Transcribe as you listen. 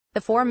The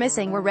four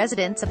missing were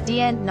residents of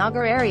DN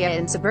Nagar area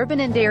in suburban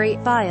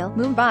Andheri,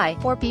 Mumbai.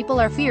 4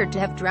 people are feared to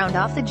have drowned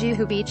off the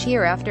Juhu beach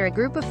here after a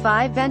group of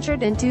 5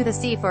 ventured into the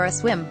sea for a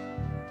swim.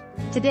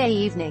 Today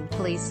evening,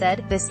 police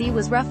said, the sea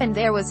was rough and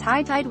there was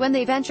high tide when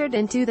they ventured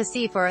into the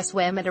sea for a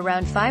swim at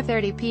around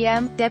 5:30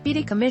 p.m.,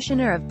 Deputy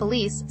Commissioner of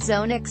Police,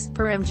 Zone X,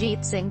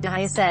 Paramjit Singh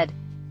Dahya said.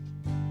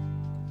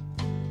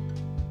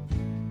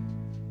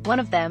 One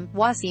of them,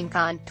 Wasim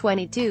Khan,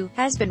 22,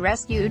 has been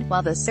rescued,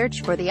 while the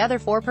search for the other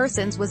 4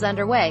 persons was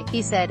underway,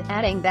 he said,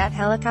 adding that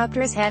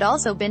helicopters had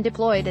also been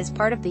deployed as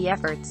part of the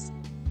efforts.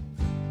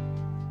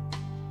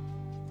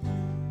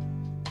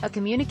 A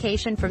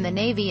communication from the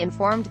Navy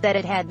informed that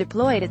it had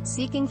deployed its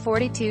seeking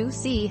 42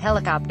 Sea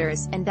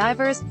helicopters and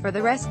divers for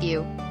the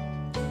rescue.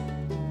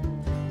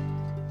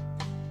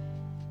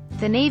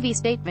 The Navy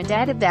statement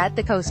added that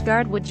the Coast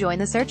Guard would join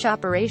the search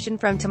operation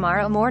from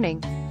tomorrow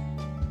morning.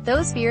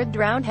 Those feared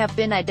drowned have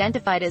been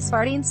identified as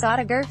Fardeen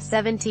Saudagar,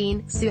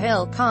 17,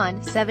 Suhail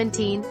Khan,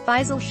 17,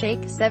 Faisal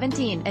Sheikh,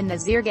 17, and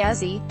Nazir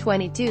Ghazi,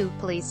 22,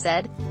 police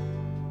said.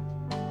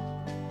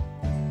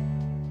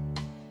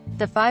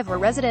 The 5 were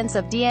residents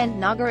of DN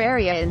Nagar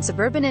area in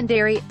suburban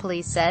Andheri,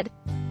 police said.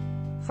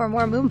 For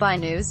more Mumbai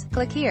news,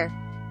 click here.